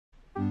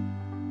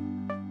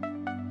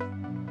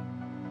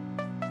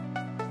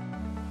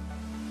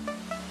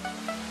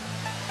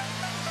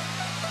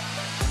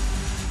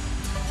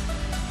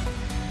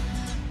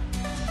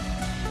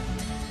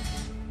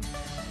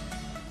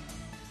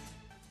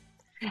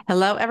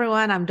Hello,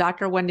 everyone. I'm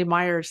Dr. Wendy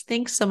Myers.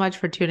 Thanks so much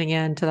for tuning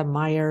in to the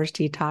Myers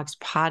Detox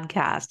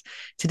podcast.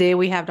 Today,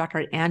 we have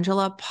Dr.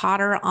 Angela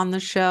Potter on the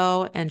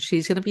show, and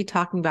she's going to be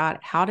talking about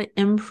how to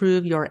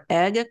improve your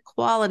egg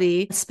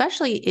quality,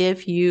 especially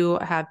if you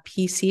have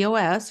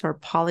PCOS or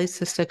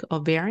polycystic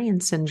ovarian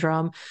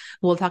syndrome.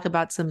 We'll talk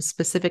about some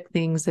specific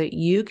things that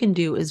you can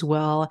do as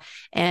well,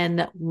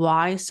 and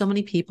why so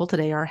many people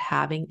today are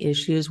having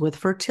issues with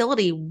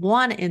fertility.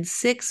 One in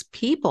six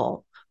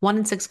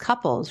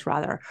couples,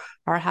 rather,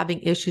 are having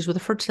issues with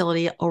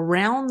fertility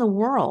around the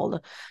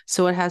world.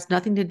 So it has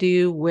nothing to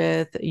do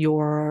with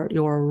your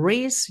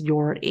race,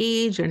 your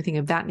age, anything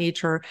of that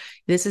nature.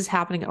 This is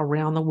happening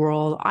around the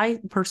world. I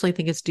personally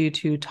think it's due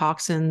to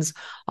toxins,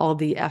 all of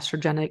the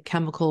estrogenic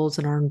chemicals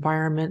in our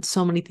environment,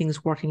 so many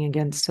things working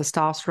against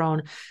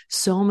testosterone,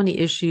 so many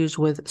issues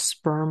with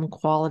sperm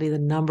quality, the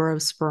number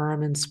of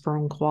sperm and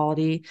sperm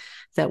quality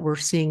that we're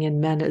seeing in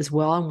men as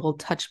well. And we'll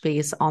touch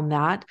base on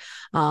that.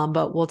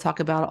 But we'll talk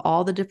about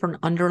all the different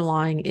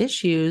underlying issues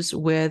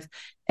with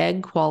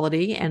egg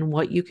quality and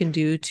what you can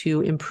do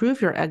to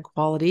improve your egg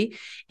quality,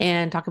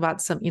 and talk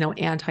about some,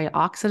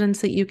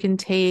 antioxidants that you can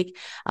take,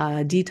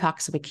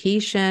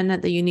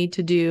 detoxification that you need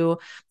to do,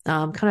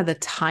 kind of the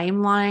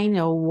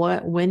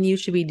timeline, when you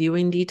should be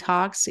doing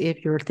detox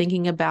if you're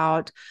thinking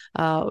about,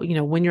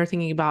 when you're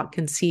thinking about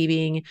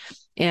conceiving.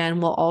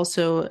 And we'll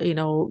also,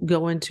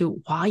 go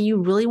into why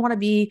you really want to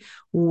be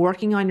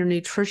working on your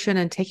nutrition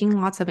and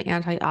taking lots of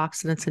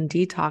antioxidants and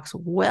detox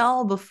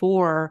well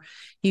before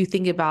you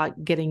think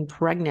about getting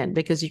pregnant,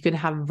 because you can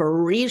have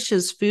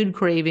voracious food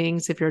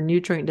cravings if you're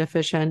nutrient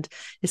deficient,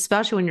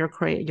 especially when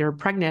you're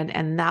pregnant,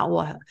 and that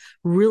will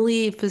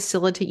really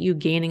facilitate you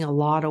gaining a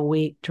lot of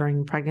weight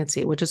during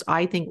pregnancy, which is,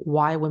 I think,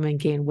 why women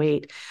gain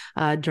weight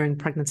during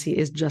pregnancy,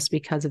 is just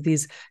because of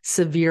these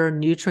severe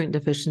nutrient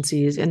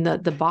deficiencies, and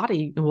the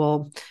body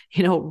will,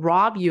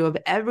 rob you of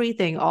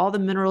everything, all the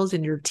minerals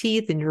in your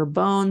teeth and your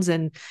bones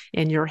and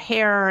your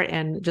hair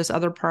and just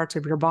other parts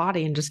of your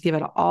body, and just give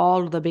it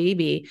all to the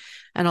baby.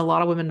 And a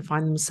lot of women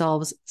find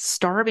themselves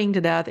starving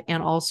to death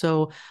and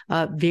also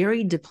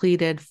very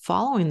depleted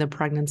following the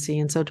pregnancy.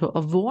 And so to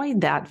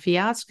avoid that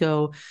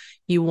fiasco,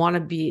 you want to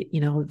be,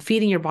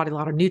 feeding your body a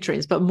lot of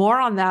nutrients, but more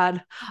on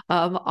that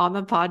on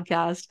the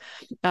podcast.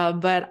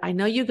 But I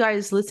know you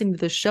guys listening to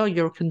the show,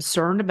 you're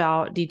concerned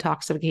about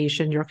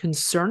detoxification. You're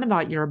concerned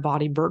about your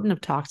body burden of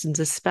toxins,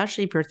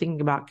 especially if you're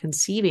thinking about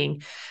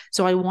conceiving.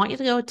 So I want you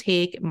to go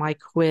take my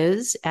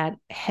quiz at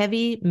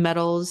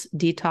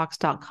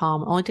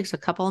heavymetalsdetox.com. It only takes a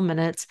couple of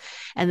minutes.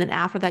 And then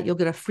after that, you'll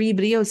get a free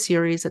video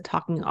series of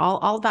talking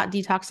all about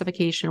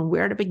detoxification,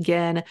 where to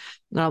begin,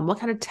 what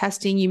kind of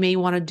testing you may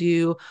want to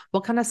do,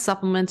 what kind of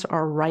supplements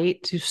are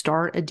right to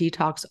start a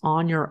detox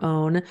on your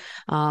own,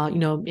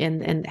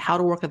 and how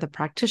to work with a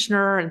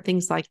practitioner and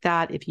things like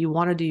that. If you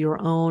want to do your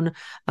own,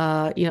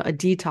 a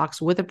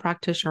detox with a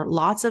practitioner,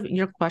 lots of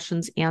your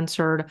questions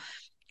answered.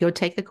 Go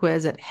take the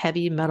quiz at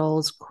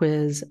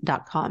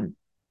heavymetalsquiz.com.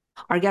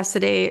 Our guest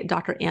today,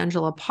 Dr.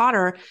 Angela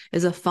Potter,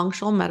 is a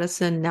functional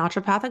medicine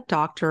naturopathic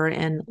doctor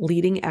and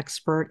leading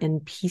expert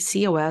in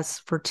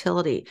PCOS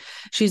fertility.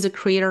 She's a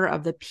creator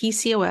of the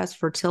PCOS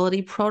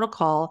fertility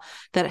protocol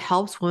that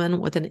helps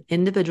women with an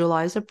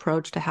individualized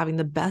approach to having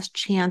the best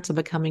chance of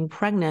becoming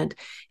pregnant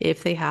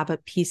if they have a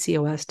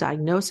PCOS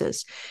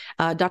diagnosis.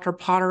 Dr.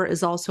 Potter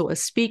is also a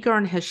speaker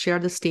and has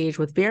shared the stage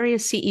with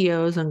various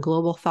CEOs and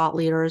global thought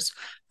leaders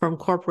from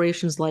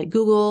corporations like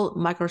Google,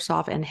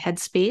 Microsoft, and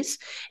Headspace.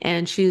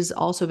 And she's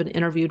also been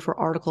interviewed for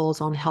articles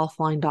on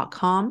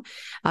healthline.com.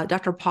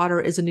 Dr. Potter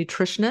is a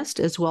nutritionist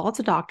as well as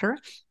a doctor,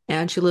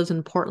 and she lives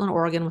in Portland,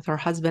 Oregon with her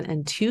husband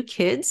and two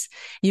kids.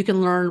 You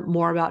can learn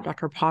more about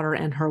Dr. Potter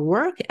and her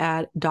work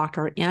at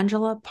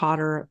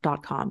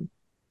drangelapotter.com.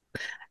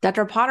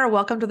 Dr. Potter,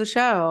 welcome to the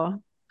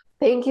show.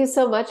 Thank you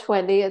so much,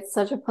 Wendy. It's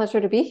such a pleasure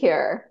to be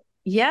here.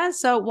 Yeah.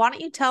 So why don't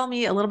you tell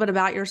me a little bit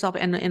about yourself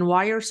and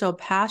why you're so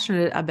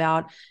passionate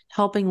about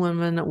helping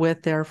women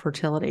with their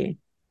fertility?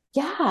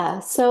 Yeah,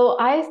 so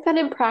I've been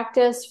in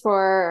practice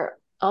for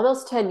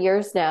almost 10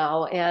 years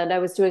now, and I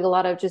was doing a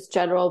lot of just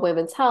general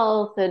women's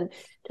health and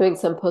doing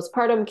some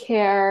postpartum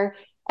care.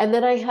 And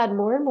then I had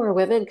more and more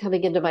women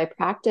coming into my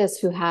practice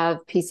who have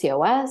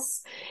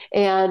PCOS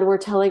and were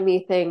telling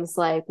me things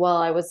like, well,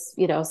 I was,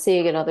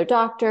 seeing another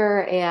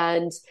doctor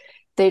and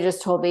they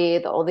just told me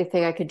the only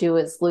thing I could do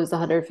is lose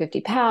 150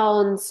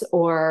 pounds,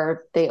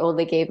 or they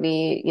only gave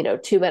me,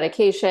 two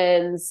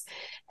medications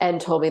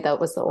and told me that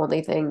was the only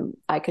thing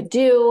I could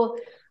do.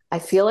 I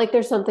feel like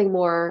there's something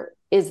more.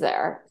 Is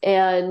there?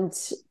 And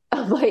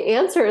my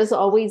answer is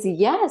always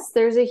yes,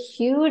 there's a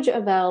huge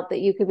amount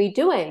that you could be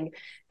doing.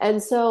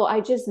 And so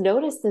I just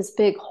noticed this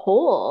big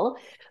hole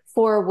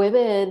for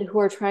women who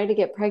are trying to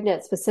get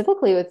pregnant,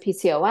 specifically with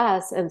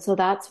PCOS. And so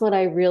that's when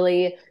I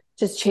really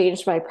just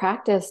changed my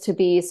practice to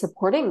be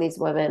supporting these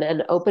women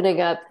and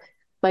opening up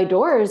my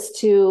doors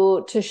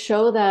to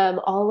show them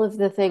all of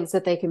the things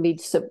that they can be,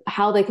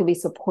 how they can be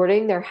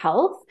supporting their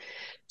health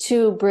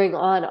to bring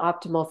on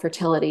optimal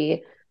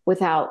fertility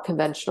without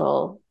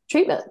conventional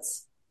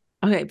treatments.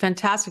 Okay,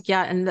 fantastic.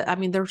 Yeah. And I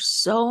mean, there's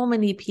so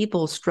many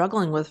people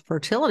struggling with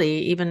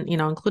fertility, even,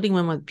 including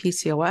women with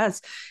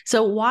PCOS.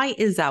 So why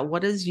is that?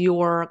 What is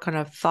your kind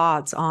of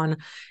thoughts on,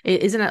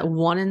 isn't it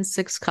 1 in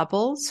 6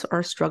 couples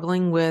are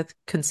struggling with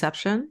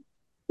conception?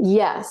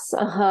 Yes,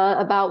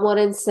 about 1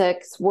 in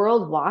 6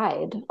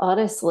 worldwide,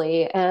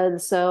 honestly.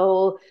 And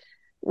so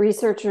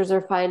researchers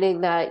are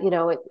finding that,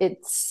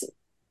 it's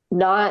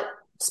not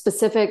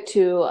specific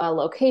to a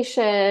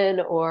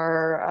location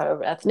or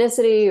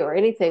ethnicity or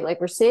anything.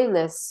 Like we're seeing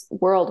this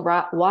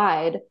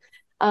worldwide.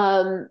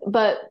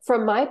 But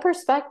from my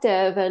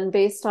perspective and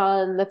based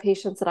on the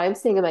patients that I'm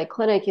seeing in my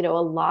clinic, a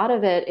lot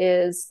of it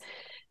is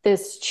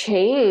this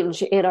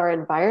change in our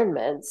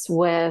environments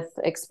with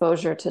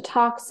exposure to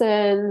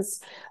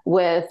toxins,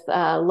 with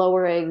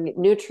lowering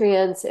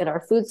nutrients in our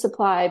food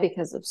supply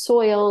because of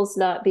soils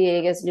not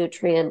being as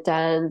nutrient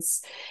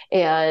dense,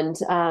 and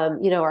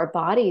our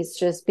bodies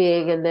just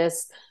being in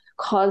this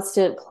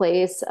constant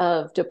place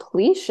of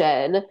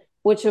depletion,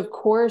 which of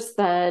course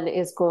then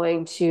is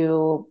going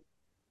to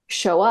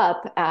show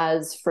up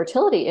as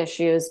fertility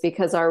issues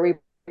because our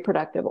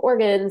reproductive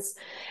organs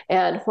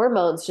and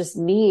hormones just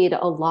need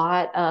a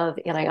lot of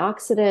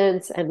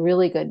antioxidants and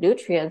really good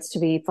nutrients to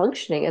be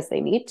functioning as they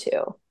need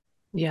to.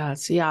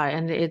 Yes, yeah,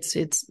 and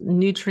it's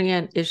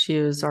nutrient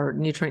issues or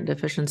nutrient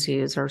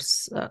deficiencies are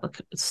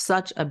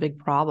such a big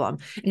problem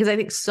because I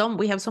think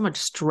we have so much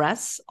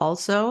stress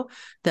also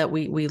that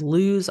we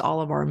lose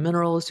all of our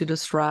minerals due to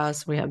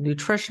stress. We have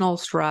nutritional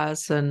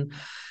stress and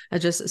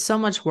just so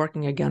much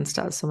working against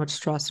us, so much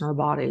stress in our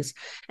bodies.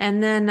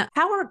 And then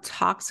how are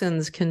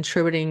toxins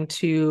contributing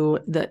to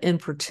the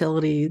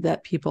infertility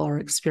that people are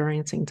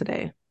experiencing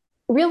today?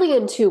 Really,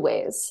 in two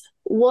ways.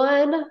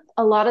 One,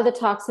 a lot of the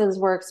toxins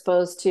we're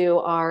exposed to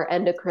are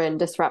endocrine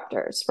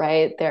disruptors,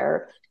 right?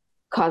 They're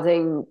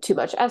causing too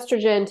much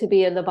estrogen to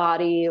be in the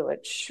body,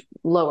 which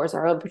lowers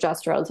our own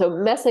progesterone. So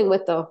messing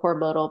with the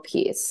hormonal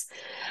piece.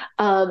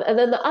 And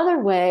then the other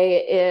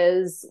way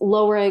is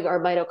lowering our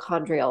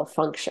mitochondrial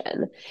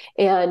function.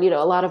 And,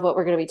 a lot of what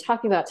we're going to be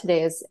talking about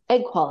today is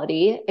egg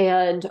quality.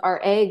 And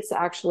our eggs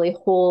actually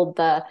hold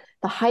the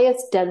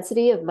highest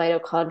density of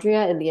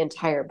mitochondria in the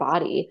entire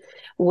body,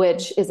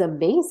 which is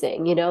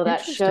amazing.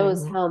 That shows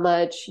Interesting. how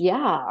much, yeah,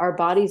 our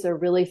bodies are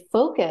really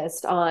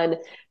focused on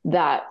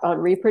that, on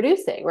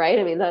reproducing, right?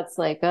 I mean, that's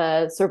like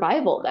a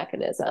survival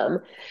mechanism.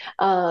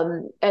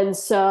 And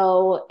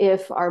so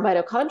if our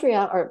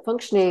mitochondria aren't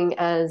functioning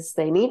as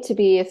they need to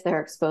be, if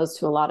they're exposed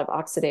to a lot of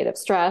oxidative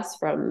stress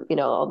from,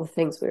 all the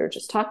things we were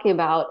just talking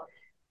about,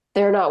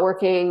 they're not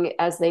working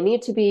as they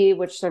need to be,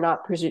 which they're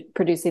not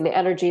producing the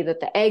energy that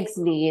the eggs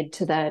need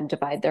to then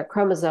divide their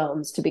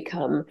chromosomes to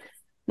become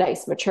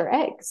nice, mature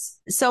eggs.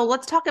 So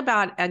let's talk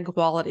about egg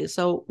quality.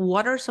 So,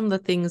 what are some of the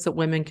things that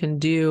women can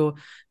do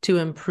to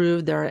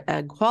improve their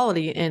egg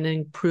quality and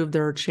improve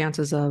their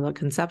chances of a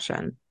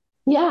conception?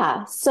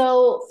 Yeah.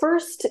 So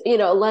first,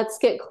 let's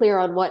get clear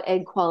on what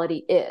egg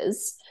quality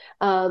is.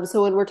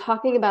 So when we're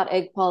talking about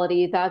egg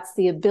quality, that's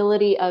the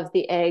ability of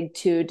the egg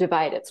to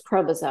divide its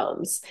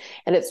chromosomes.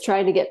 And it's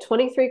trying to get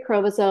 23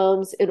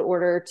 chromosomes in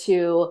order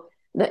to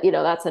that,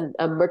 that's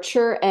a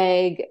mature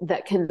egg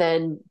that can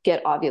then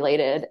get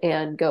ovulated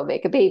and go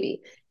make a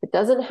baby. If it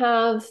doesn't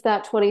have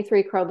that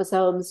 23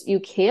 chromosomes, you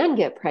can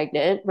get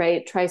pregnant,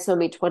 right?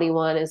 Trisomy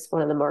 21 is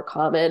one of the more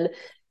common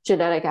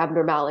genetic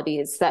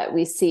abnormalities that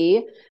we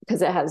see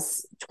because it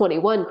has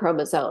 21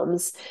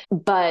 chromosomes.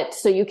 But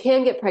so you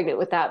can get pregnant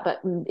with that.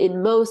 But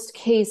in most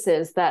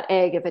cases, that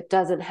egg, if it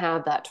doesn't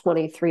have that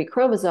 23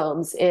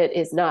 chromosomes, it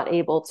is not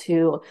able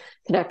to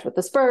connect with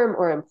the sperm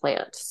or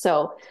implant.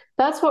 So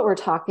that's what we're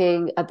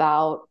talking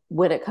about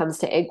when it comes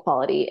to egg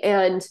quality.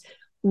 And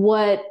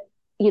what,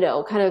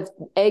 kind of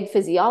egg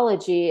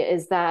physiology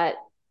is that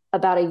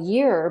about a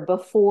year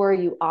before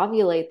you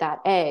ovulate that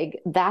egg,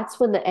 that's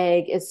when the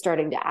egg is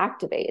starting to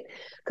activate.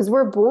 Because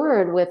we're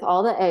born with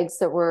all the eggs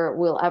that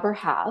we'll ever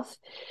have.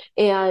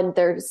 And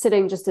they're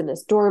sitting just in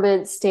this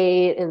dormant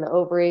state in the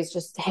ovaries,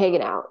 just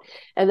hanging out.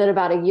 And then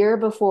about a year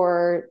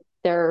before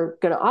they're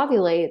going to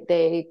ovulate,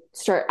 they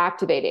start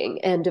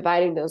activating and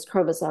dividing those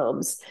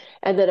chromosomes.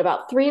 And then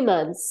about 3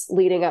 months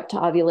leading up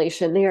to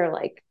ovulation, they are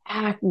like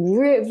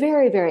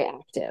very, very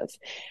active.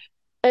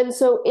 And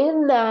so,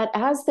 in that,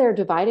 as they're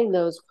dividing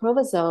those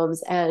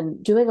chromosomes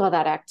and doing all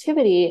that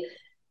activity,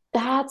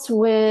 that's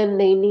when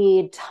they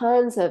need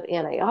tons of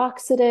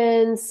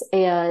antioxidants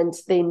and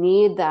they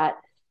need that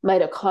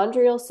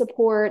mitochondrial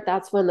support.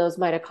 That's when those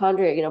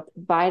mitochondria,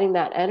 providing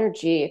that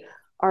energy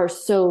are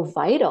so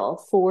vital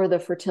for the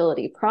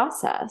fertility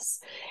process.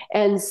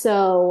 And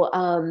so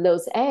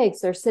those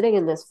eggs are sitting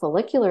in this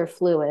follicular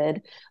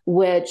fluid,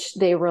 which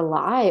they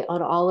rely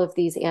on all of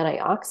these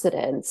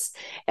antioxidants.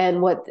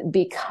 And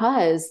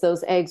because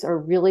those eggs are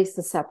really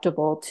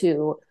susceptible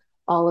to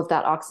all of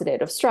that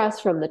oxidative stress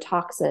from the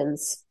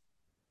toxins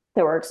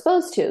that we're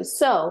exposed to.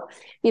 So,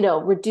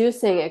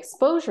 reducing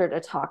exposure to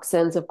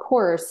toxins, of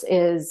course,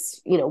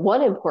 is,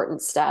 one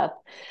important step,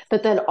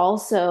 but then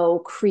also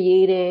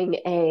creating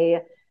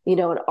an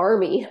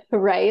army,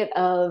 right,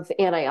 of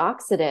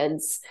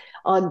antioxidants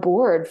on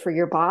board for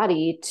your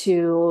body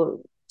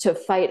to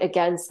fight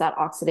against that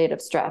oxidative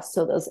stress.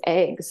 So those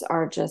eggs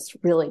are just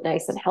really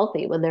nice and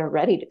healthy when they're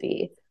ready to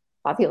be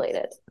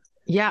ovulated.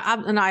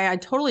 Yeah, and I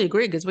totally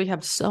agree because we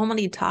have so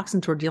many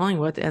toxins we're dealing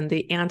with, and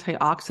the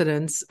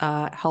antioxidants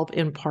help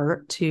in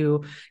part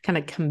to kind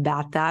of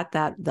combat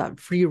that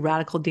free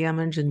radical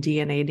damage and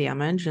DNA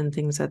damage and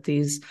things that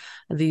these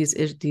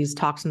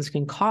toxins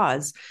can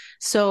cause.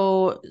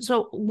 So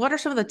what are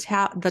some of the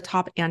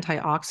top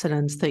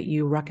antioxidants that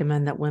you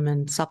recommend that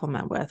women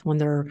supplement with when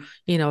they're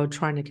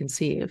trying to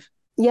conceive?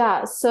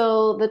 Yeah,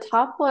 so the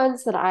top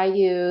ones that I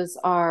use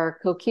are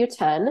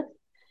CoQ10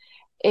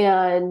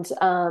 and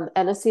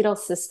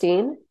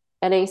N-acetylcysteine,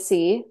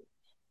 NAC,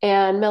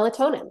 and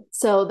melatonin.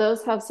 So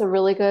those have some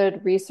really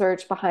good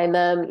research behind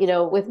them.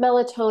 With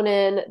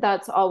melatonin,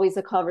 that's always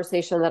a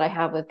conversation that I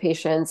have with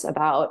patients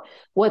about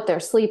what their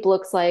sleep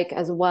looks like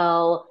as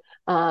well,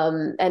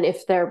 and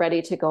if they're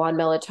ready to go on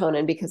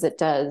melatonin because it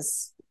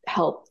does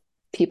help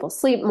people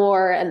sleep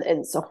more and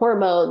it's a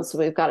hormone. So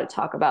we've got to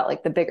talk about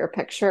like the bigger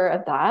picture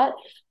of that.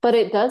 But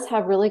it does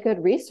have really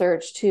good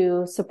research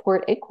to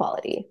support egg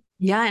quality.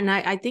 Yeah, and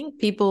I think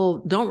people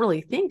don't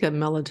really think of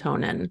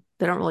melatonin.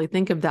 They don't really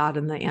think of that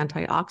in the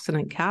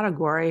antioxidant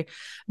category,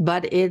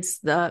 but it's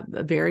the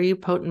very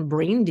potent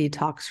brain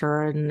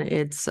detoxer, and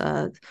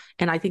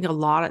and I think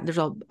there's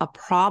a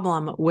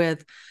problem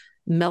with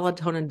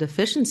melatonin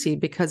deficiency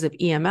because of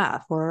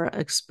EMF or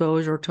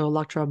exposure to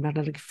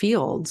electromagnetic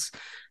fields,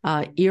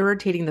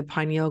 irritating the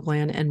pineal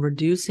gland and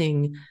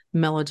reducing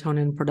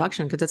melatonin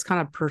production because it's kind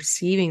of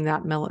perceiving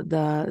that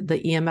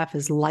the EMF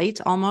is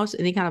light, almost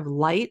any kind of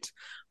light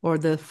or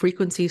the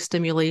frequency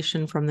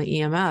stimulation from the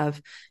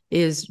EMF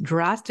is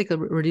drastically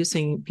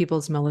reducing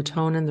people's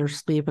melatonin, their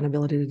sleep, and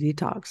ability to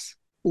detox.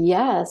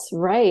 Yes,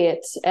 right.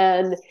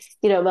 And,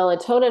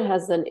 melatonin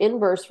has an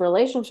inverse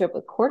relationship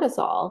with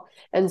cortisol.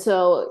 And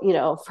so,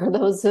 for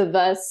those of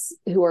us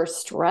who are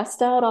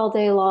stressed out all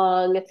day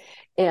long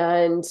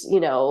and,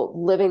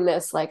 living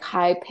this like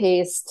high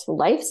paced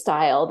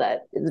lifestyle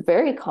that is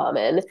very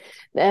common,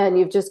 and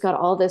you've just got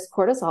all this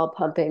cortisol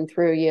pumping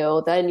through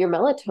you, then your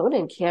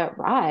melatonin can't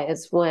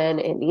rise when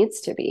it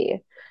needs to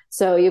be.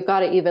 So you've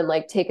got to even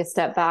like take a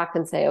step back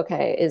and say,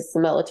 okay, is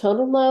the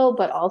melatonin low,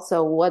 but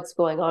also what's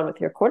going on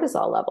with your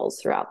cortisol levels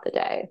throughout the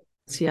day?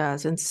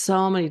 Yes, and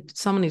so many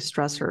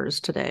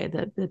stressors today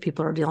that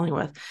people are dealing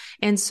with.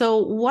 And so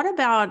what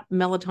about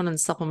melatonin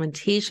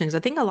supplementations? I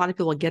think a lot of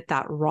people get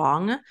that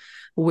wrong,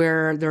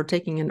 where they're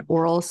taking an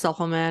oral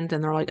supplement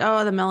and they're like,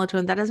 oh, the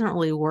melatonin, that doesn't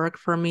really work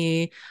for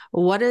me.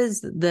 What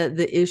is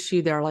the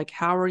issue there? Like,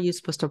 how are you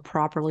supposed to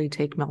properly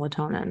take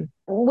melatonin?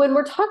 When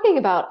we're talking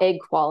about egg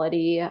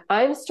quality,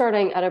 I'm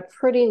starting at a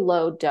pretty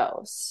low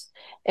dose.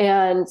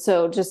 And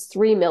so just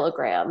 3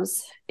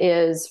 milligrams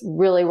is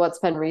really what's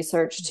been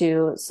researched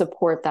to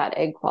support that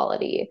egg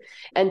quality,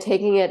 and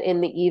taking it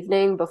in the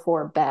evening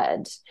before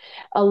bed.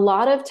 A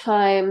lot of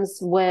times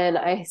when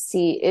I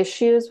see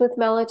issues with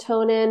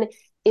melatonin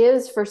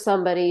is for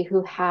somebody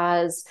who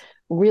has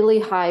really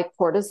high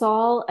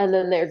cortisol and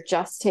then they're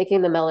just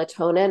taking the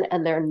melatonin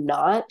and they're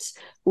not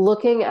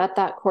looking at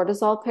that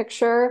cortisol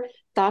picture.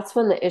 That's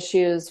when the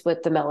issues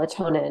with the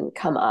melatonin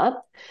come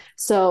up.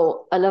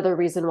 So another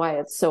reason why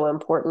it's so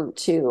important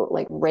to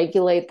like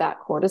regulate that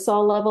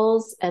cortisol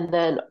levels and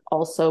then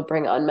also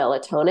bring on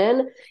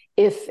melatonin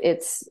if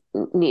it's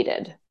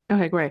needed.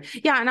 Okay,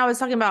 great. Yeah, and I was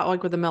talking about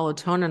like with the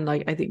melatonin,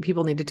 like I think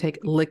people need to take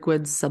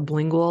liquid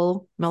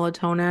sublingual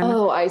melatonin.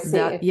 Oh, I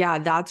see. Yeah,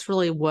 that's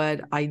really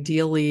what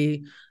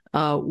ideally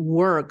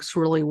works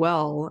really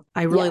well.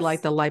 I really like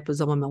Yes. the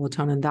liposomal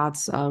melatonin.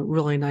 That's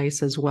really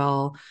nice as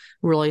well.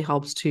 Really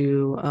helps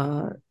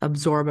to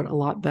absorb it a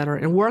lot better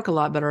and work a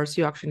lot better.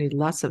 So you actually need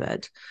less of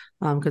it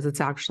because it's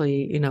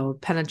actually,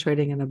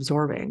 penetrating and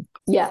absorbing.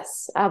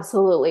 Yes,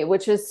 absolutely.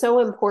 Which is so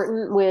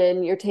important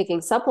when you're taking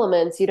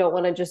supplements. You don't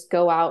want to just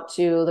go out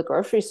to the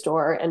grocery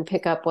store and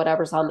pick up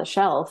whatever's on the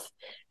shelf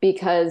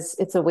because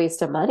it's a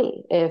waste of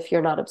money if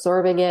you're not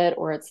absorbing it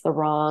or it's the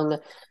wrong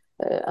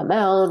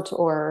amount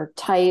or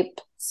type.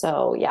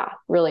 So yeah,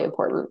 really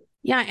important.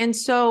 Yeah, and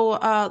so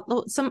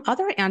some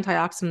other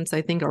antioxidants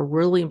I think are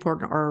really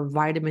important are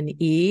vitamin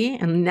E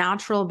and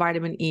natural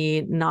vitamin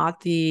E,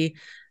 not the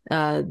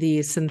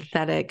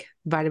synthetic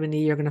vitamin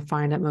E you're going to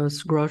find at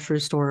most grocery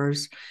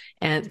stores,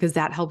 and because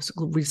that helps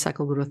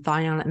recycle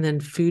glutathione, and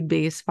then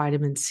food-based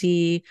vitamin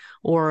C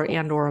or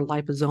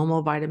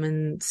liposomal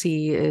vitamin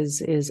C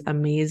is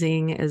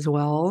amazing as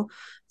well.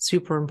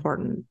 Super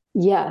important.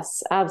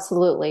 Yes,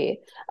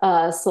 absolutely.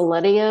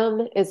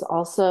 Selenium is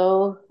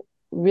also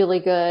really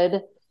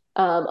good.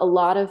 A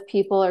lot of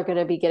people are going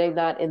to be getting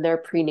that in their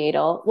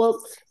prenatal.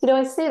 Well,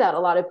 I say that a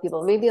lot of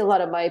people, maybe a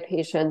lot of my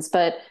patients,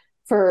 but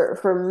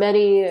for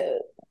many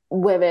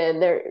women,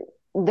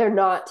 they're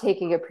not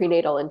taking a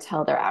prenatal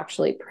until they're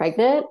actually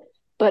pregnant.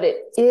 But it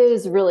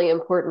is really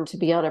important to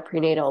be on a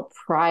prenatal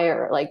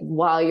prior, like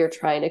while you're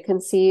trying to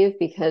conceive,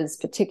 because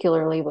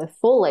particularly with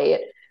folate,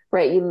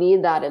 right, you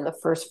need that in the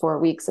first 4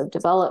 weeks of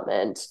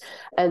development.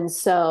 And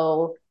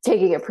so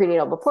taking a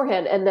prenatal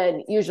beforehand, and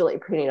then usually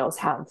prenatals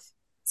have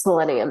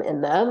selenium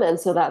in them. And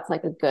so that's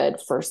like a good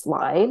first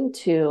line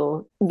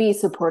to be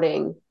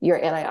supporting your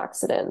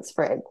antioxidants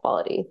for egg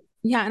quality.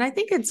 Yeah, and I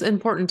think it's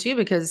important too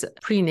because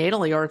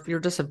prenatally, or if you're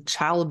just of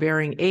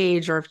childbearing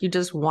age, or if you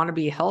just want to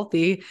be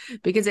healthy,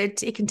 because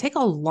it can take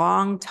a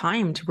long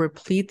time to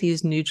replete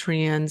these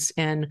nutrients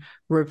and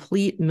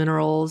replete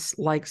minerals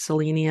like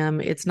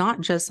selenium. It's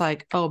not just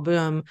like, oh,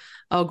 boom,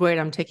 oh, great,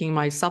 I'm taking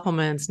my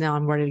supplements, now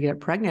I'm ready to get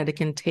pregnant. It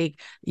can take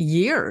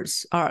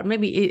years, or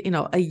maybe,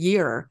 a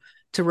year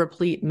to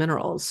replete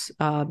minerals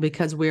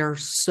because we are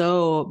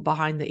so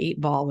behind the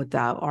eight ball with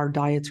that. Our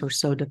diets are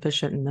so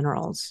deficient in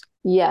minerals.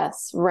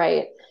 Yes,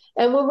 right.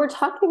 And when we're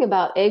talking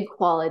about egg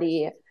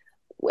quality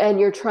and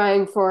you're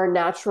trying for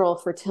natural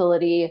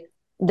fertility,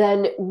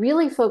 then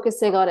really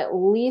focusing on at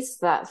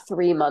least that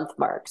 3 month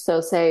mark.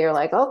 So say you're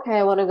like, okay,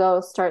 I want to go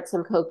start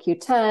some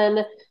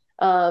CoQ10,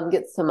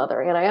 get some other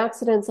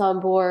antioxidants on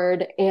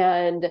board,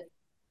 and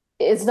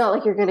it's not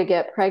like you're going to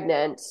get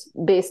pregnant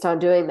based on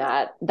doing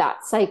that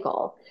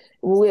cycle.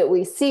 What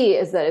we see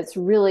is that it's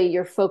really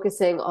you're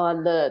focusing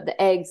on the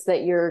eggs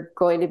that you're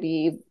going to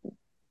be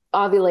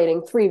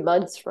ovulating 3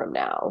 months from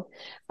now,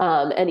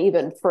 and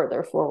even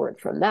further forward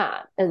from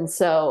that. And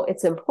so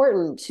it's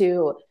important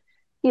to,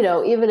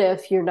 even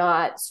if you're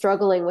not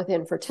struggling with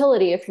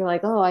infertility, if you're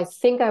like, oh, I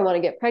think I want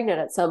to get pregnant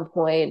at some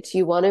point,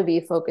 you want to be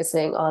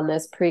focusing on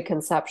this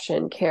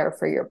preconception care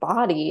for your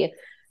body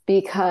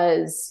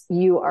because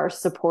you are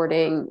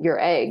supporting your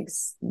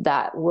eggs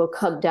that will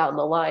come down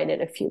the line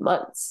in a few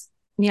months.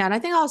 Yeah, and I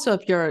think also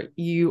if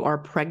you are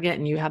pregnant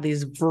and you have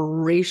these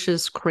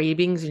voracious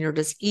cravings and you're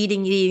just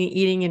eating,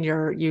 and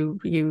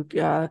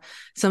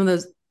some of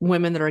those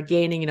women that are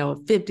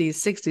gaining, 50,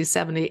 60,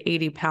 70,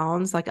 80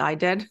 pounds like I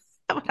did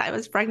when I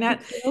was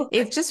pregnant,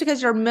 it's just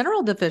because you're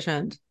mineral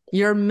deficient.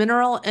 You're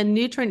mineral and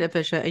nutrient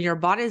deficient, and your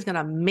body is going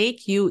to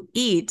make you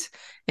eat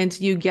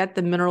until you get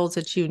the minerals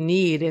that you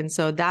need. And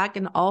so that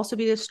can also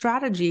be a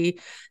strategy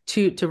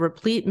to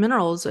replete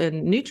minerals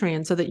and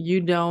nutrients so that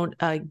you don't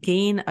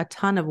gain a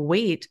ton of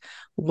weight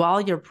while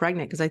you're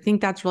pregnant. Because I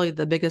think that's really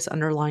the biggest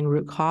underlying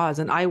root cause.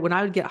 And when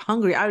I would get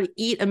hungry, I would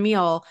eat a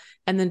meal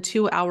and then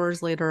 2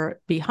 hours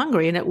later be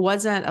hungry. And it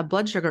wasn't a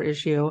blood sugar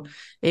issue.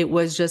 It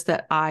was just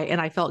that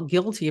I felt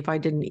guilty if I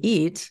didn't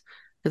eat,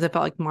 because I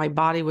felt like my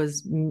body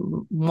was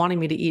wanting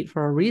me to eat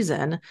for a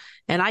reason.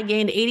 And I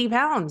gained 80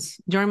 pounds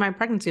during my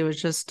pregnancy. It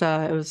was just,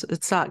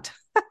 it sucked.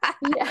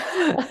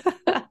 Yeah.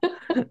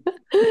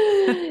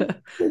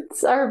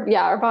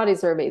 Our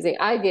bodies are amazing.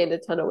 I gained a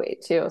ton of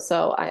weight too.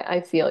 So I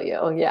feel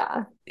you.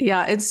 Yeah.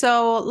 Yeah. And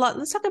so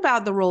let's talk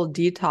about the role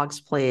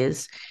detox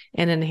plays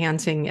in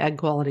enhancing egg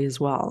quality as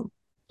well.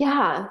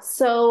 Yeah.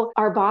 So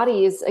our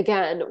bodies,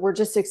 again, we're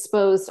just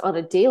exposed on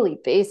a daily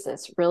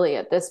basis, really,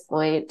 at this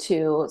point,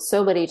 to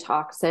so many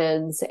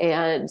toxins.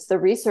 And the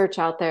research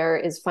out there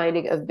is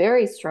finding a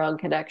very strong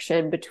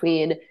connection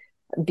between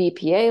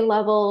BPA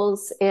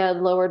levels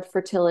and lowered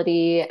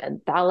fertility, and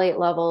phthalate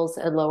levels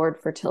and lowered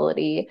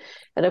fertility.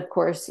 And of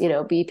course,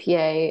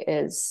 BPA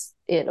is,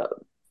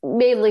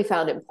 mainly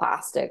found in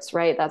plastics,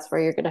 right? That's where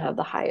you're going to have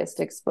the highest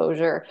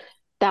exposure.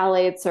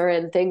 Phthalates are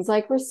in things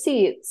like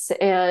receipts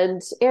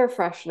and air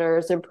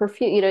fresheners and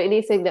perfume,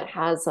 anything that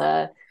has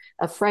a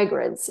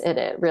fragrance in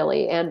it,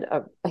 really, and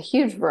a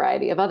huge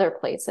variety of other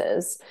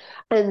places.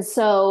 And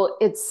so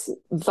it's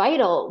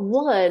vital,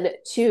 one,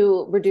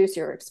 to reduce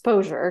your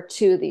exposure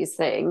to these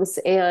things.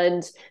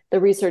 And the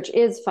research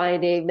is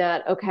finding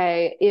that,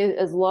 okay,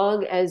 as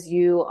long as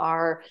you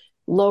are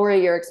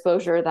lowering your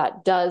exposure,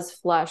 that does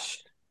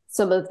flush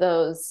some of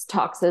those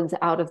toxins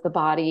out of the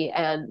body,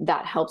 and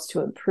that helps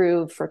to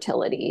improve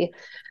fertility.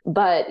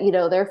 But,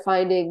 they're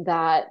finding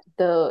that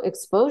the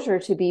exposure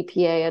to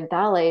BPA and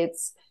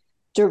phthalates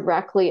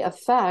directly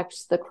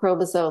affect the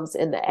chromosomes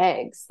in the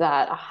eggs,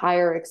 that a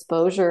higher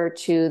exposure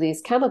to these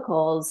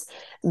chemicals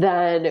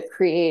then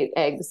create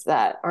eggs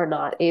that are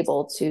not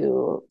able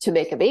to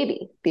make a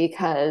baby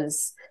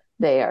because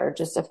they are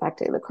just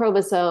affecting the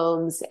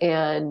chromosomes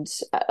and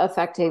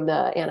affecting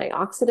the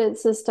antioxidant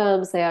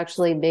systems. They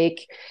actually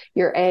make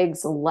your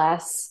eggs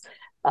less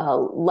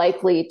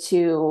likely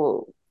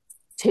to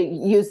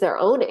use their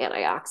own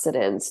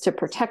antioxidants to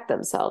protect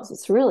themselves.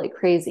 It's really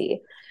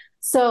crazy.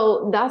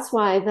 So that's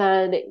why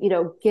then,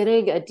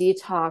 getting a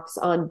detox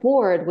on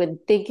board when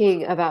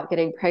thinking about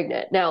getting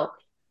pregnant. Now,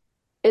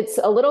 it's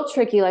a little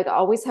tricky. Like, I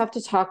always have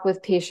to talk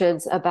with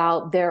patients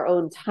about their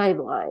own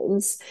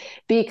timelines,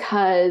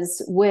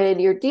 because when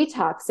you're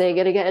detoxing,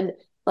 and again,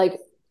 like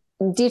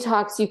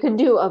detox, you can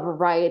do a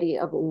variety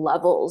of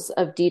levels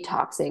of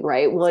detoxing,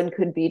 right? One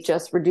could be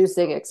just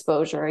reducing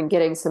exposure and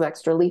getting some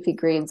extra leafy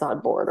greens on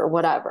board or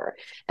whatever.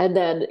 And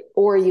then,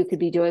 or you could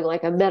be doing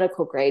like a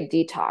medical grade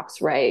detox,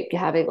 right?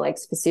 Having like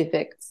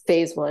specific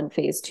phase 1,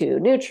 phase 2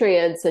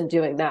 nutrients and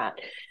doing that.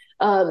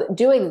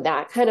 Doing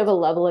that kind of a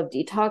level of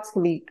detox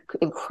can be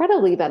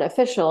incredibly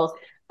beneficial.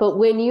 But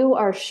when you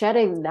are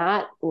shedding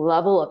that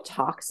level of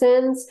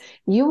toxins,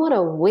 you want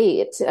to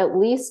wait at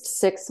least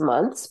 6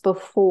 months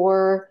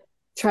before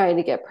trying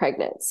to get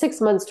pregnant.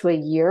 6 months to a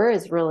year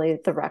is really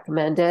the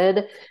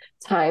recommended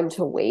time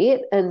to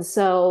wait. And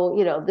so,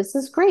 this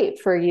is great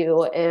for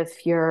you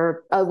if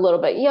you're a little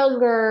bit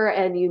younger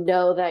and you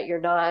know that you're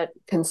not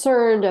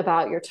concerned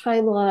about your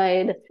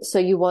timeline. So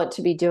you want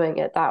to be doing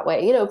it that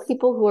way.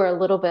 People who are a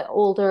little bit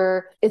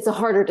older, it's a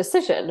harder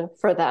decision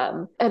for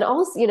them. And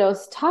also,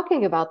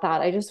 talking about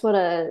that, I just want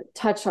to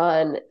touch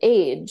on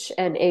age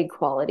and egg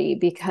quality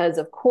because,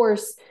 of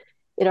course,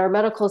 in our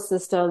medical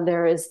system,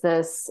 there is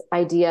this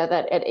idea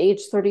that at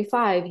age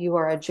 35, you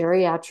are a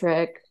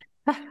geriatric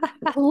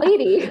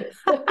lady.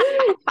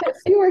 If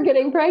you were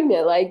getting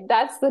pregnant, like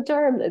that's the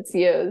term that's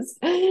used.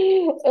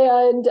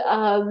 And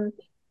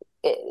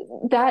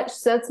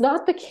that's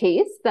not the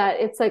case,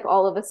 that it's like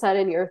all of a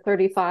sudden you're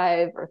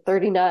 35 or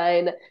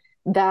 39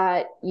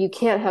 that you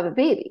can't have a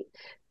baby.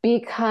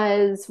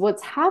 Because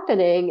what's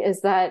happening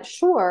is that,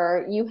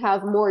 sure, you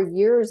have more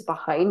years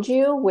behind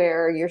you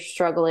where you're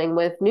struggling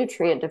with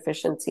nutrient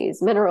deficiencies,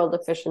 mineral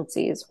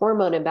deficiencies,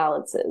 hormone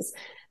imbalances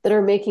that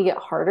are making it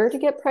harder to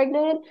get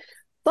pregnant.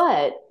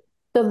 But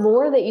the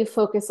more that you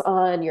focus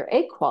on your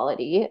egg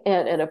quality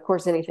and of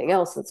course, anything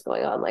else that's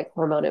going on, like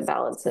hormone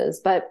imbalances,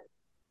 but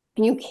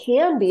you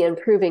can be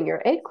improving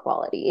your egg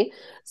quality.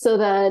 So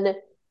then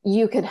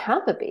you can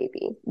have a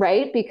baby,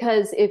 right?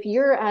 Because if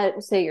you're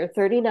at, say, you're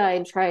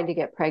 39 trying to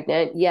get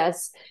pregnant,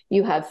 yes,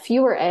 you have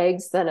fewer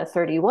eggs than a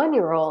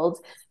 31-year-old.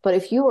 But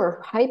if you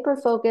are hyper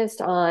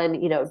focused on,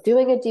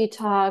 doing a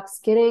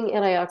detox, getting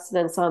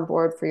antioxidants on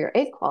board for your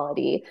egg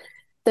quality,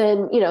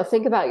 then,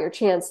 think about your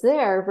chance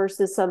there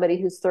versus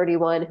somebody who's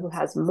 31 who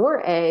has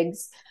more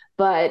eggs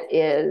but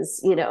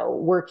is,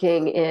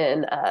 working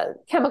in a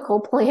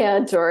chemical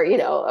plant or,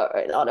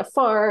 on a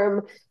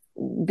farm,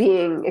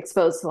 being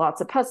exposed to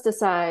lots of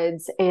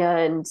pesticides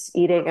and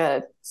eating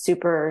a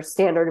super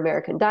standard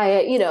American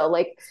diet,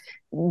 like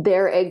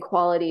their egg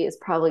quality is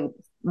probably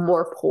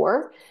more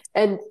poor.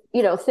 And,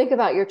 think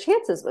about your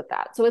chances with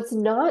that. So it's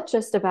not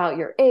just about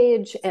your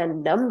age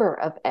and number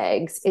of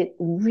eggs. It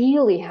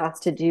really has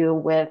to do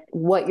with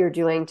what you're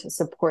doing to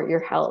support your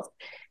health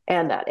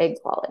and that egg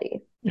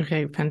quality.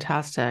 Okay,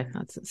 fantastic.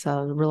 That's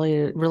so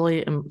really,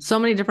 really so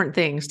many different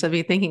things to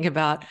be thinking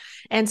about.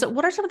 And so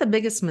what are some of the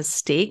biggest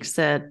mistakes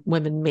that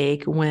women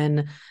make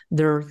when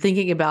they're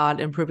thinking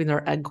about improving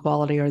their egg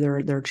quality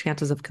or their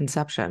chances of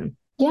conception?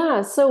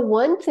 Yeah. So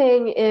one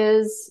thing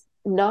is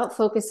not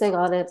focusing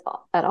on it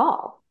at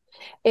all.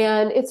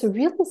 And it's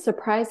really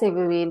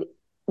surprising. I mean,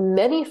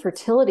 many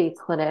fertility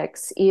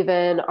clinics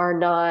even are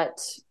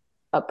not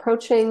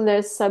approaching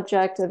this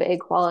subject of egg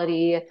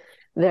quality.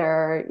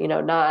 They're,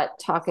 not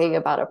talking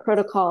about a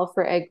protocol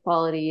for egg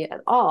quality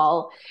at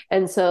all.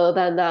 And so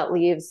then that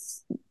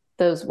leaves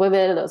those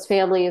women and those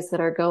families that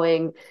are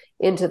going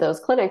into those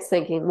clinics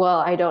thinking, well,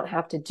 I don't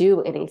have to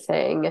do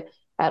anything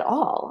at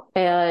all.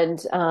 And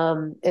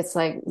it's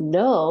like,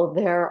 no,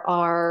 there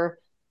are,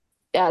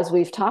 as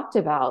we've talked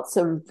about,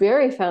 some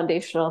very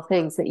foundational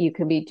things that you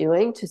can be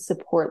doing to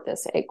support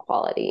this egg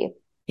quality.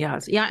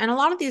 Yes. Yeah. And a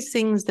lot of these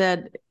things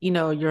that,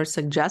 you're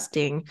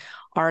suggesting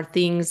are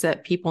things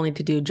that people need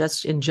to do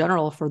just in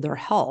general for their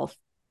health,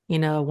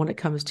 when it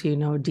comes to,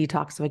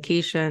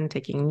 detoxification,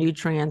 taking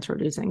nutrients,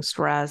 reducing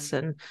stress,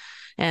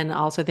 and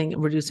also think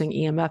reducing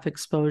EMF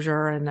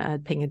exposure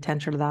and paying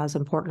attention to that is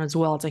important as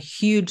well. It's a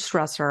huge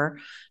stressor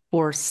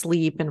for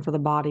sleep and for the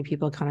body.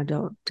 People kind of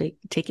don't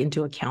take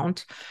into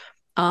account.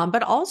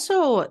 But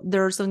also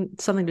there's something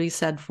to be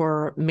said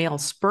for male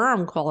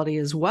sperm quality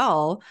as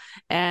well.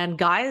 And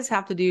guys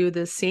have to do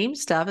the same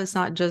stuff. It's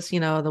not just,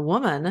 the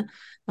woman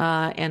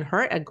and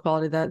her egg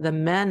quality. The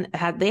men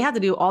have to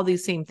do all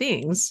these same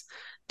things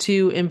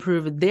to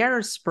improve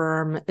their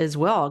sperm as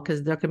well,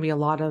 because there can be a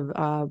lot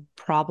of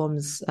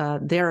problems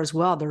there as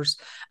well.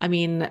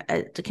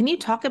 Can you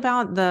talk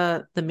about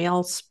the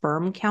male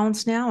sperm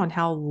counts now and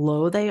how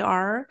low they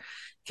are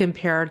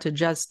compared to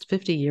just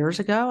 50 years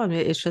ago? I mean,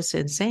 it's just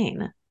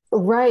insane.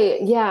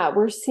 Right. Yeah.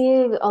 We're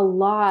seeing a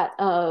lot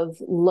of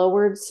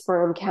lowered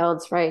sperm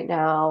counts right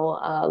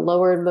now,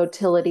 lowered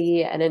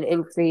motility, and an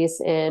increase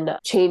in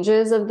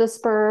changes of the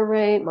sperm,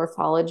 right?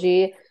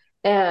 Morphology.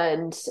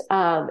 And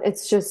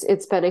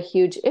it's been a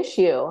huge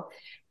issue.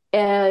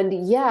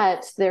 And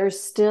yet there's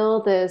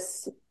still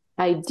this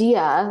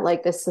idea,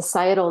 like this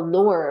societal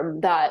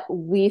norm that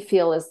we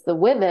feel as the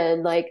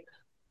women, like,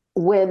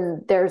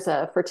 when there's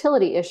a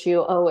fertility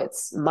issue, oh,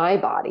 it's my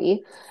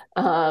body.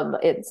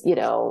 It's,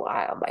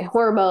 my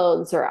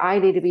hormones, or I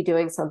need to be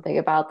doing something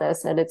about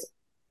this. And it's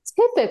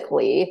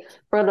typically,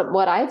 from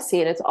what I've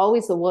seen, it's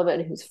always the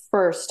woman who's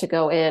first to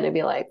go in and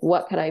be like,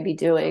 what can I be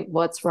doing?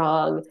 What's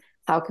wrong?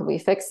 How can we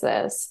fix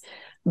this?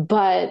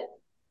 But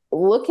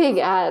looking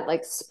at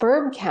like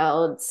sperm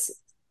counts,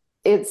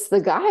 it's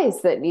the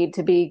guys that need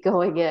to be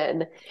going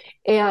in.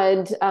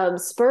 And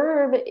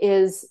sperm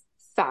is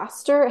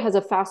faster, it has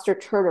a faster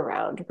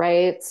turnaround,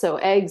 right? So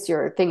eggs,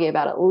 you're thinking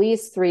about at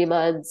least 3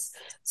 months.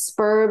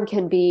 Sperm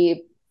can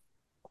be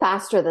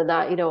faster than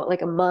that,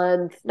 like a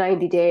month,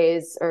 90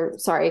 days, or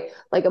sorry,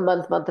 like a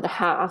month and a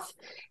half.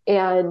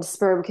 And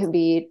sperm can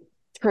be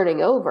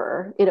turning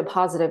over in a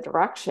positive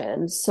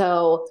direction.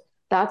 So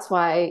that's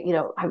why,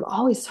 I'm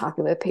always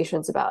talking with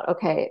patients about,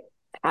 okay,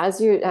 has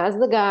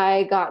the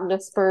guy gotten a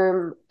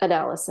sperm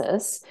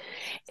analysis?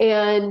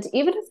 And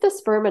even if the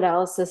sperm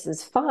analysis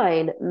is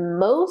fine,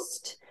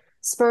 most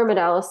sperm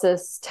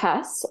analysis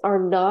tests are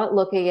not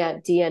looking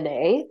at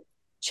DNA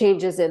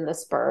changes in the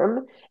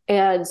sperm.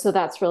 And so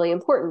that's really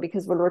important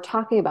because when we're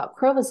talking about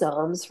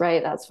chromosomes,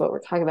 right, that's what we're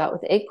talking about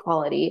with egg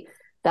quality.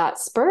 That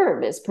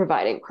sperm is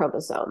providing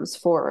chromosomes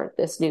for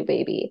this new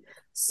baby.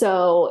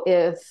 So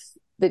if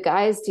the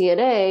guy's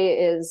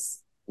DNA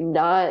is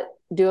not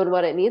doing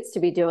what it needs to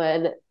be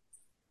doing,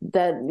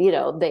 then,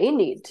 they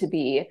need to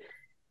be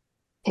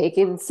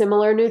taking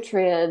similar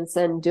nutrients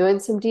and doing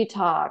some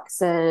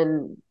detox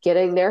and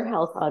getting their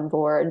health on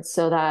board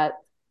so that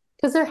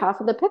because they're half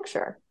of the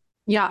picture.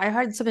 Yeah, I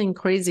heard something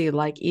crazy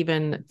like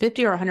even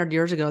 50 or 100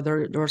 years ago,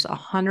 there was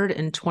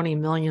 120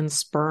 million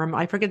sperm.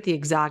 I forget the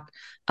exact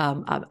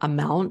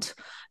amount,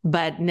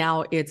 but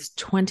now it's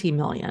 20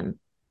 million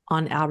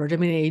on average. I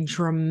mean, a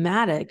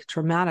dramatic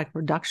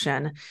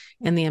reduction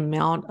in the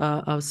amount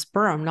of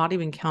sperm, not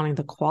even counting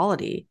the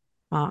quality.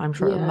 I'm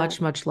sure a Yeah.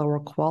 much lower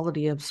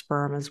quality of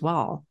sperm as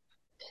well.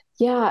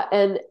 Yeah,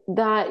 and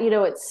that,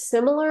 it's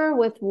similar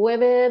with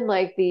women,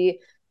 like the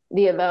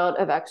amount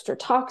of extra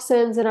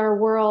toxins in our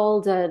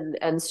world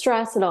and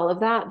stress and all of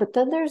that. But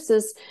then there's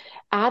this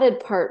added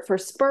part for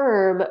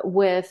sperm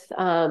with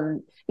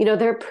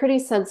they're pretty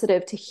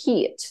sensitive to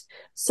heat.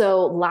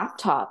 So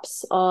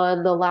laptops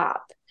on the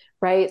lap,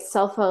 right?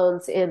 Cell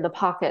phones in the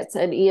pockets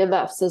and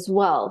EMFs as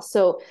well.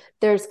 So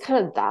there's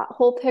kind of that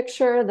whole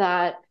picture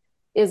that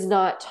is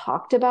not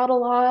talked about a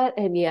lot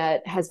and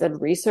yet has been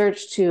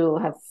researched to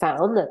have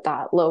found that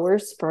that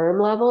lowers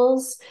sperm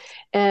levels.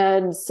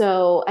 And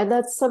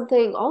that's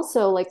something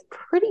also like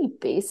pretty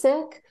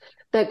basic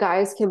that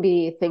guys can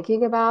be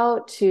thinking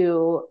about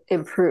to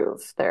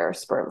improve their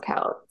sperm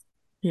count.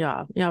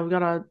 Yeah, we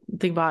gotta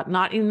think about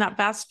not eating that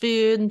fast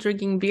food and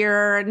drinking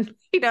beer and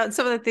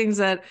some of the things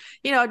that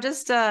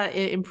just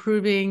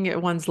improving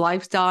one's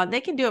lifestyle. And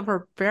they can do it for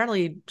a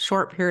fairly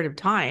short period of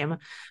time,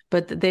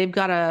 but they've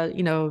got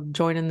to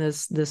join in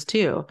this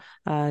too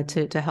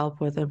to help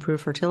with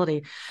improved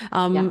fertility.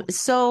 Yeah.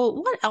 So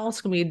what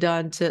else can be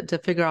done to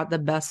figure out the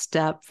best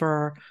step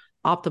for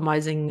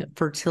optimizing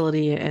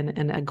fertility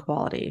and egg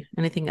quality?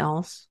 Anything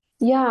else?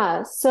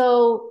 Yeah.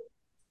 So,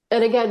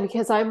 and again,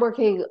 because I'm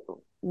working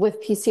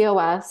with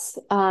PCOS,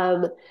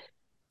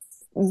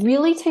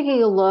 really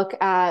taking a look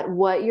at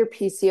what your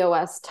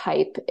PCOS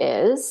type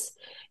is.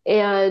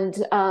 And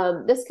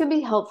this can be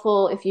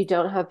helpful if you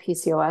don't have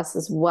PCOS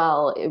as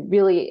well.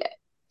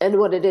 And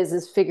what it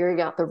is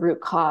figuring out the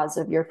root cause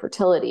of your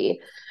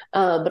fertility.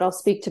 But I'll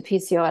speak to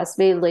PCOS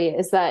mainly,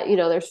 is that,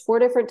 there's four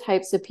different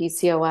types of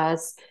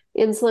PCOS: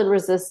 insulin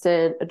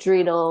resistant,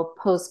 adrenal,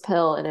 post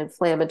pill, and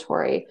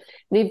inflammatory.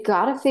 And you've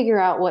got to figure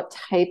out what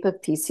type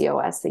of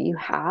PCOS that you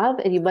have.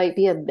 And you might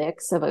be a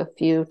mix of a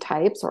few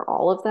types or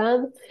all of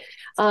them,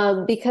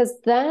 because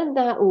then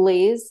that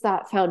lays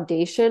that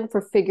foundation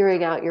for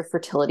figuring out your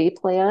fertility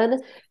plan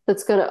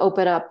that's going to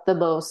open up the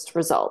most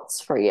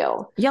results for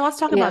you. Yeah, let's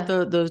talk about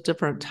Yeah. those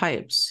different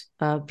types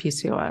of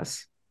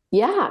PCOS.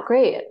 Yeah,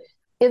 great.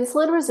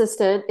 Insulin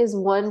resistant is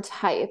one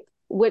type,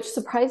 which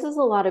surprises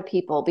a lot of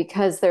people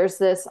because there's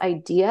this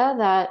idea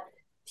that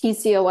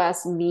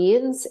PCOS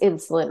means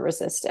insulin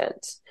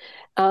resistant.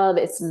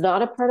 It's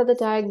not a part of the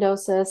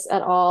diagnosis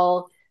at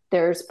all.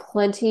 There's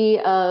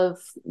plenty of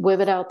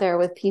women out there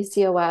with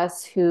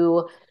PCOS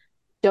who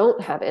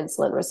don't have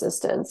insulin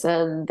resistance,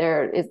 and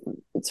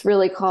it's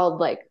really called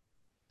like,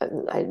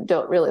 I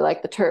don't really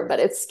like the term, but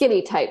it's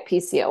skinny type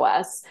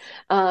PCOS.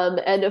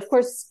 And of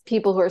course,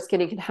 people who are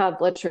skinny can have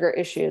blood sugar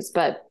issues,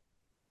 but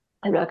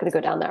I'm not going to go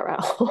down that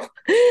route.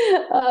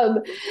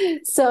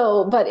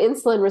 But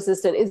insulin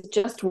resistant is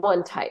just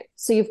one type.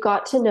 So you've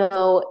got to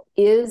know,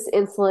 is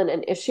insulin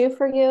an issue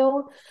for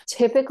you?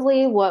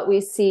 Typically, what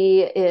we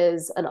see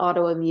is an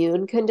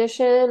autoimmune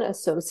condition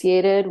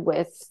associated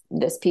with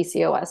this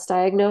PCOS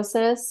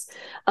diagnosis.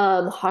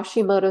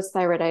 Hashimoto's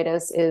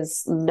thyroiditis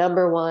is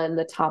number one,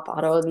 the top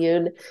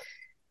autoimmune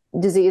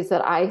disease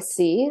that I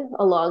see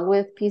along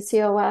with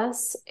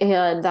PCOS.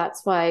 And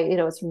that's why,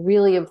 it's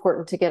really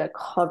important to get a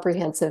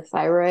comprehensive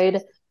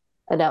thyroid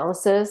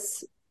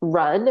analysis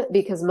run,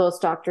 because most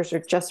doctors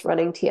are just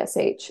running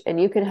TSH. And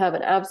you can have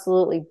an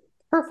absolutely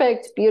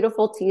perfect,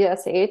 beautiful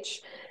TSH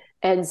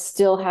and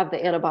still have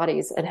the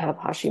antibodies and have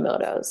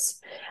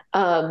Hashimoto's.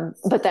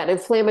 But that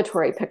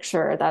inflammatory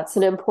picture, that's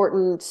an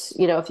important,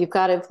 if you've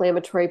got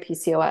inflammatory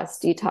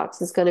PCOS,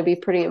 detox is going to be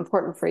pretty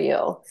important for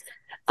you.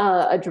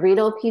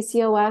 Adrenal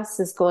PCOS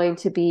is going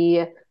to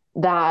be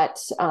that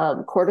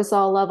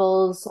cortisol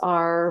levels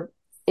are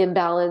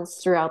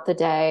imbalanced throughout the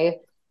day.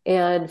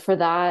 And for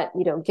that,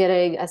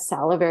 getting a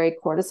salivary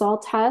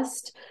cortisol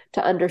test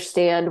to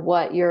understand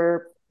what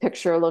your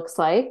picture looks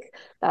like,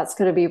 that's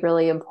going to be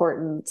really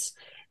important.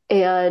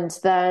 And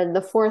then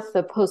the fourth,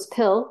 the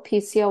post-pill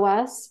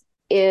PCOS,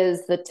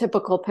 is the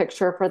typical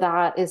picture for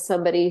that is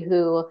somebody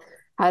who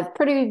had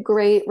pretty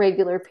great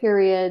regular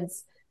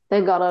periods,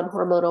 then got on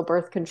hormonal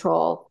birth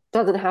control.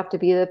 Doesn't have to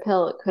be the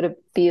pill. It could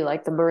be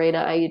like the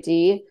Mirena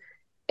IUD.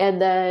 and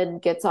then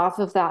gets off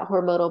of that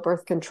hormonal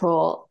birth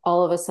control,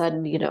 all of a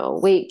sudden,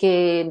 weight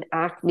gain,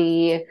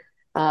 acne,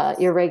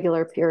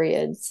 irregular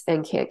periods,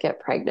 and can't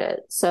get pregnant.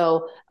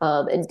 So,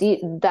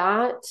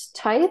 that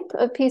type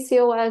of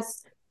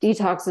PCOS,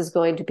 detox is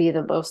going to be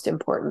the most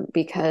important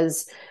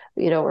because,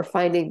 we're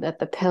finding that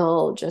the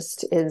pill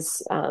just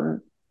is,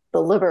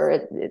 the liver,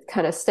 it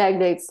kind of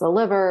stagnates the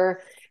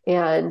liver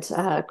and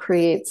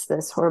creates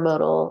this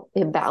hormonal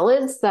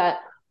imbalance that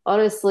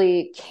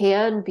honestly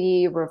can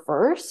be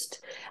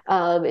reversed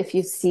if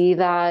you see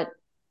that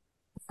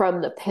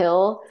from the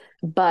pill.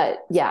 But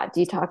yeah,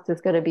 detox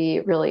is going to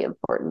be really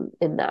important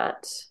in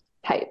that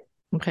type.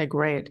 Okay,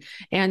 great.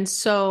 And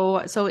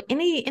so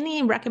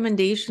any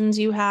recommendations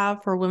you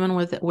have for women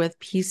with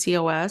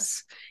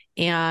PCOS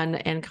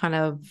and kind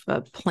of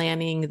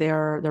planning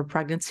their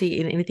pregnancy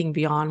and anything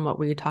beyond what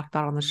we talked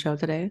about on the show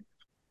today?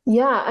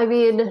 Yeah, I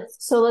mean,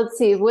 so let's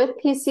see. With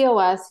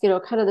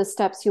PCOS, kind of the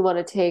steps you want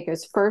to take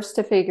is first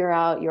to figure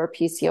out your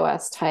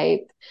PCOS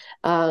type,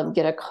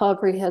 get a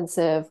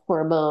comprehensive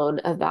hormone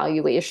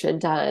evaluation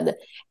done,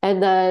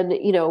 and then,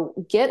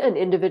 get an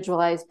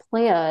individualized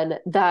plan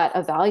that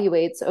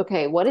evaluates,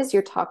 okay, what does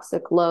your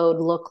toxic load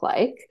look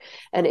like?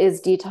 And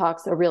is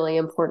detox a really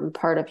important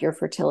part of your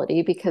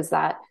fertility? Because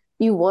that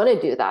you want to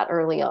do that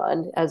early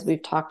on, as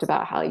we've talked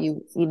about how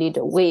you need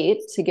to wait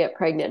to get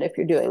pregnant if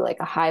you're doing like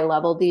a high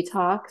level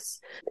detox.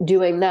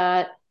 Doing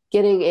that,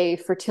 getting a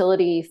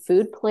fertility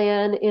food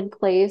plan in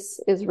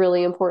place is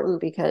really important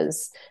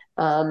because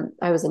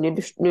I was a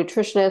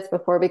nutritionist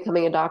before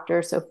becoming a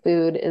doctor. So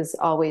food is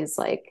always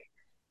like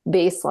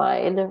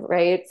baseline,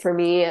 right, for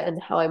me and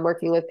how I'm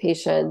working with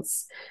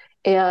patients.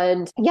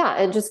 And yeah,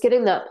 and just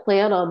getting that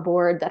plan on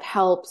board that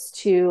helps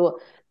to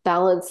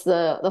balance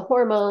the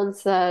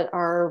hormones that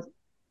are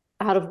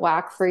out of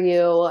whack for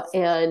you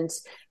and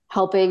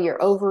helping your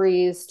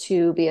ovaries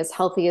to be as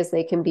healthy as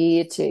they can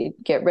be, to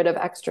get rid of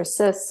extra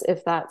cysts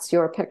if that's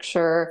your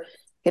picture,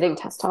 getting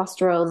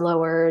testosterone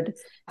lowered.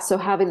 So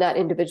having that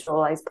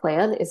individualized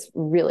plan is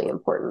really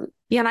important.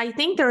 Yeah, and I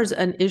think there's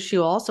an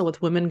issue also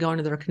with women going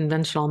to their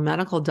conventional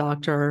medical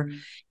doctor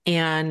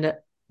and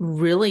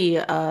really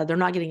they're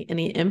not getting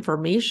any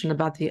information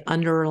about the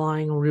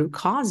underlying root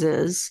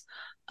causes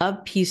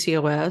of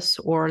PCOS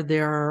or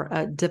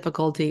their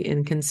difficulty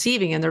in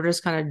conceiving. And they're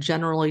just kind of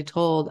generally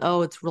told,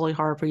 oh, it's really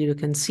hard for you to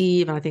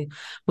conceive. And I think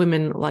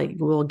women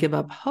will give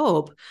up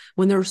hope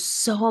when there's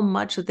so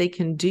much that they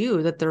can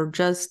do that they're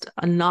just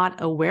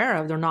not aware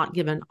of. They're not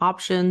given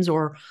options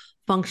or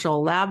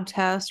functional lab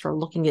tests or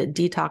looking at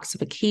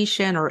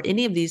detoxification or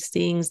any of these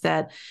things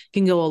that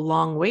can go a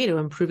long way to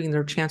improving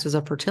their chances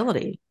of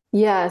fertility.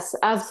 Yes,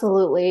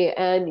 absolutely.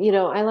 And,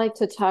 I like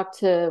to talk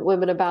to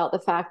women about the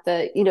fact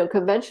that,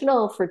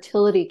 conventional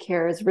fertility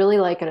care is really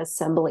like an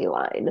assembly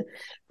line,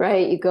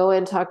 right? You go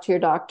in, talk to your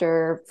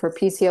doctor for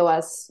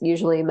PCOS,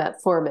 usually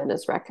metformin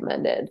is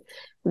recommended.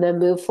 And then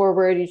move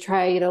forward, you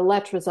try,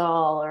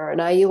 letrozole or an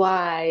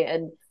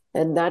IUI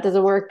and that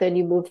doesn't work. Then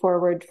you move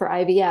forward for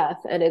IVF.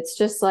 And it's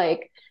just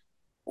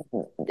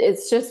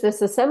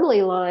this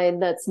assembly line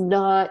that's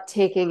not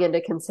taking into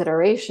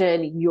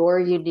consideration your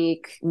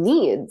unique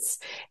needs.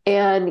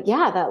 And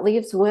yeah, that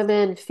leaves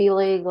women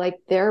feeling like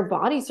their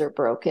bodies are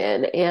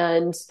broken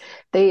and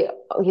they,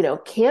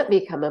 can't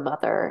become a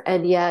mother.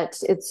 And yet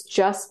it's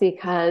just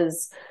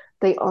because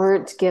they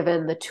aren't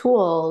given the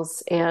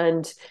tools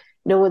and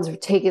no one's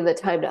taking the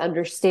time to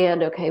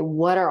understand, okay,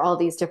 what are all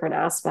these different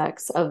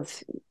aspects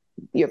of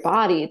your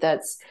body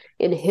that's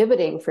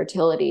inhibiting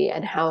fertility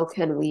and how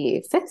can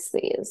we fix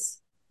these?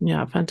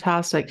 Yeah,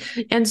 fantastic.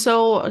 And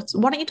so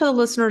why don't you tell the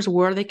listeners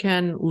where they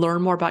can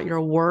learn more about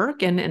your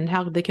work and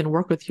how they can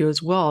work with you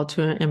as well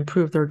to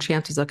improve their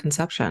chances of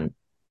conception?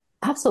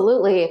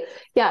 Absolutely.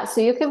 Yeah.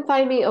 So you can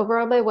find me over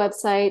on my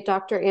website,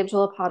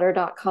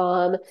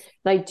 drangelapotter.com. And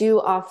I do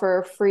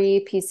offer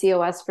free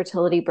PCOS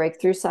fertility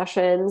breakthrough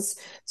sessions.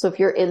 So if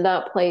you're in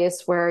that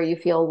place where you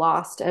feel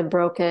lost and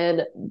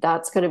broken,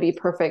 that's going to be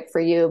perfect for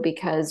you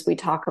because we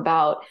talk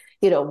about,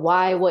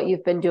 why what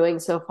you've been doing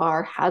so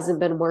far hasn't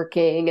been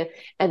working.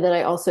 And then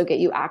I also get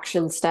you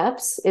action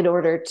steps in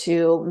order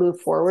to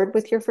move forward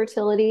with your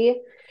fertility.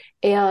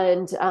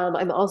 And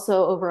I'm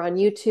also over on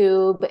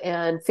YouTube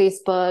and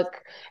Facebook,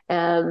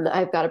 and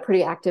I've got a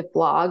pretty active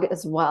blog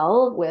as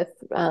well with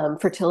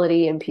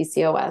fertility and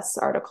PCOS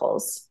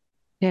articles.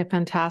 Yeah,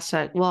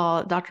 fantastic.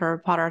 Well, Dr.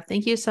 Potter,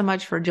 thank you so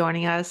much for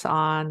joining us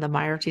on the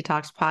Myers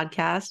Detox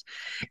podcast.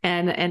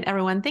 And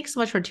everyone, thanks so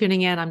much for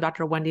tuning in. I'm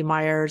Dr. Wendy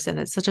Myers, and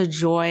it's such a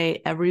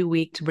joy every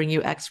week to bring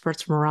you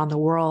experts from around the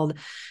world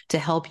to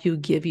help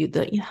give you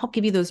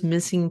those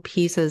missing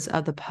pieces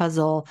of the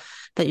puzzle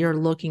that you're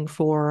looking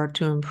for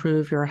to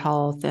improve your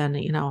health. And,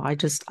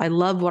 I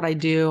love what I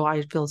do.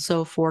 I feel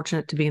so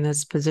fortunate to be in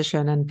this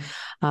position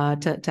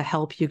and to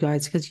help you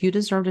guys because you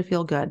deserve to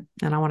feel good.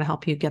 And I want to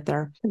help you get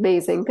there.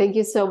 Amazing. Thank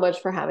you so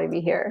much for having me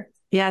here.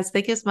 Yes,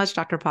 thank you so much,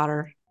 Dr.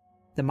 Potter.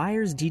 The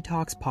Myers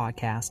Detox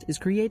podcast is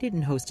created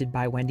and hosted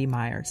by Wendy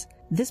Myers.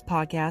 This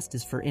podcast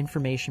is for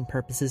information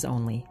purposes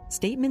only.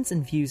 Statements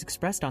and views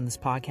expressed on this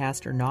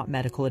podcast are not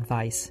medical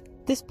advice.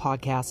 This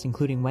podcast,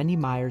 including Wendy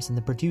Myers and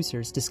the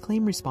producers,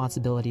 disclaim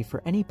responsibility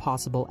for any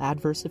possible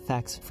adverse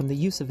effects from the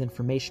use of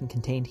information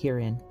contained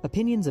herein.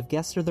 Opinions of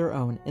guests are their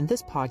own, and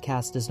this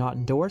podcast does not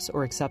endorse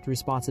or accept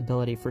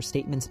responsibility for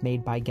statements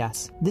made by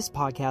guests. This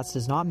podcast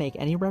does not make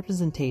any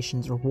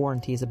representations or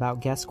warranties about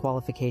guest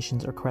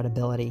qualifications or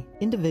credibility.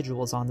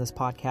 Individuals on this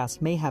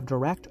podcast may have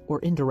direct or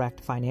indirect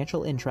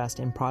financial interest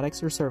in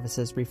products or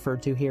services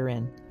referred to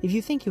herein. If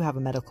you think you have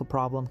a medical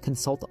problem,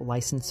 consult a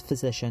licensed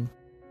physician.